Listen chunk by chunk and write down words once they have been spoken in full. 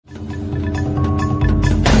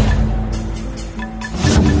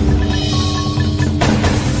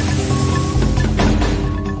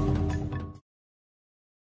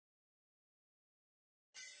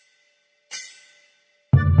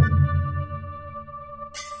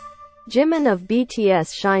Jimin of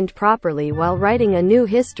BTS shined properly while writing a new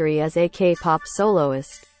history as a K-pop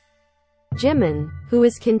soloist. Jimin, who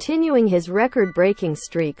is continuing his record-breaking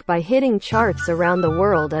streak by hitting charts around the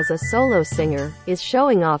world as a solo singer, is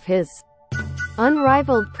showing off his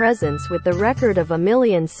unrivaled presence with the record of a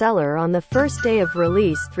million seller on the first day of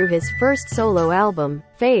release through his first solo album,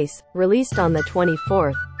 FACE, released on the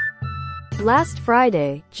 24th. Last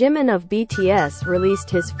Friday, Jimin of BTS released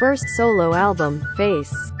his first solo album,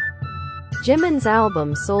 FACE. Jimin's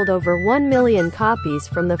album sold over 1 million copies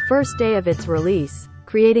from the first day of its release,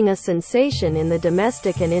 creating a sensation in the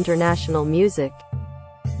domestic and international music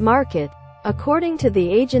market. According to the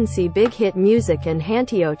agency Big Hit Music and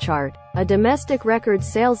Hanteo Chart, a domestic record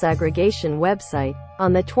sales aggregation website,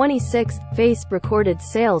 on the 26th, FACE recorded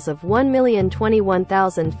sales of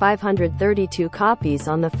 1,021,532 copies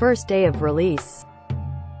on the first day of release.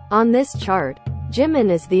 On this chart, Jimin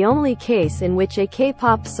is the only case in which a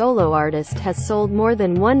K-pop solo artist has sold more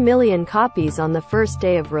than 1 million copies on the first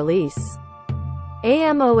day of release.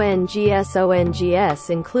 AMONGSONGS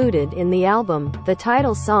included in the album, the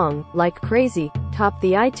title song, Like Crazy, topped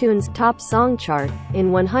the iTunes Top Song chart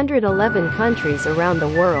in 111 countries around the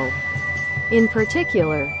world. In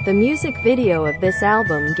particular, the music video of this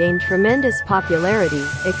album gained tremendous popularity,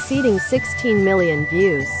 exceeding 16 million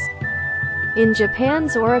views. In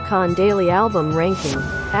Japan's Oricon Daily Album Ranking,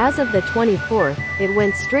 as of the 24th, it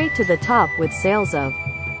went straight to the top with sales of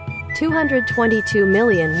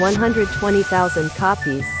 222,120,000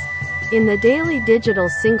 copies. In the daily digital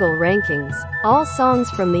single rankings, all songs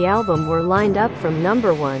from the album were lined up from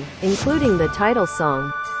number 1, including the title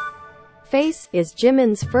song. FACE is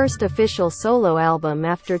Jimin's first official solo album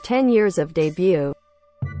after 10 years of debut.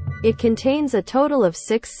 It contains a total of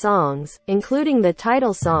 6 songs, including the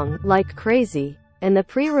title song, Like Crazy, and the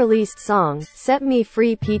pre-released song, Set Me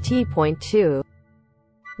Free PT.2.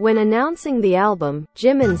 When announcing the album,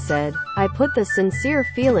 Jimin said, "I put the sincere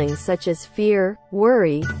feelings such as fear,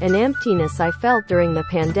 worry, and emptiness I felt during the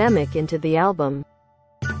pandemic into the album.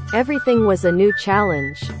 Everything was a new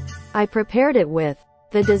challenge. I prepared it with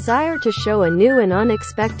the desire to show a new and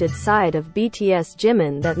unexpected side of BTS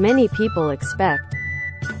Jimin that many people expect."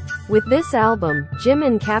 With this album,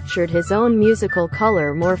 Jimin captured his own musical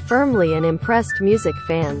color more firmly and impressed music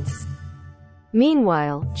fans.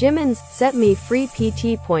 Meanwhile, Jimin's Set Me Free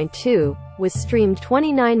PT.2 was streamed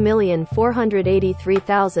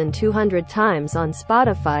 29,483,200 times on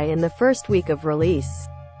Spotify in the first week of release.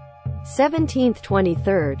 17th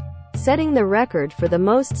 23rd, setting the record for the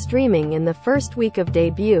most streaming in the first week of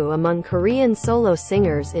debut among Korean solo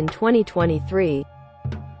singers in 2023.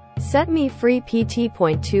 Set Me Free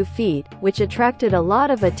PT.2 feat, which attracted a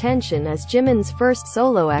lot of attention as Jimin's first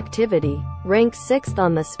solo activity, ranks 6th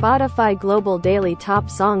on the Spotify Global Daily Top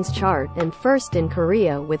Songs chart and 1st in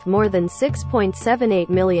Korea with more than 6.78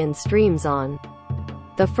 million streams on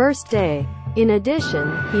the first day. In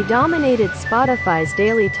addition, he dominated Spotify's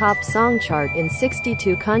Daily Top Song chart in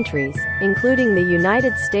 62 countries, including the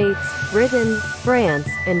United States, Britain, France,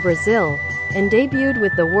 and Brazil, and debuted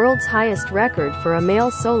with the world's highest record for a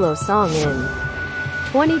male solo song in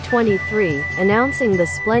 2023, announcing the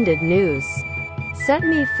splendid news. Set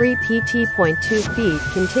Me Free PT.2 feat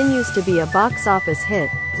continues to be a box office hit,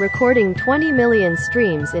 recording 20 million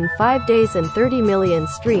streams in 5 days and 30 million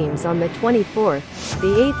streams on the 24th, the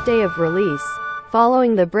 8th day of release,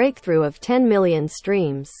 following the breakthrough of 10 million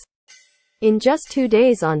streams in just 2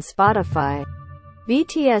 days on Spotify.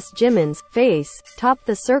 BTS Jimin's FACE topped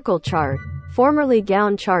the Circle chart, formerly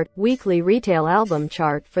Gaon chart, weekly retail album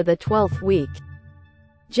chart for the 12th week.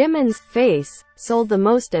 Jimin's FACE sold the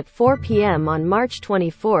most at 4 p.m. on March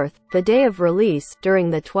 24th, the day of release, during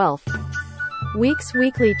the 12th week's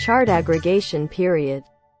weekly chart aggregation period.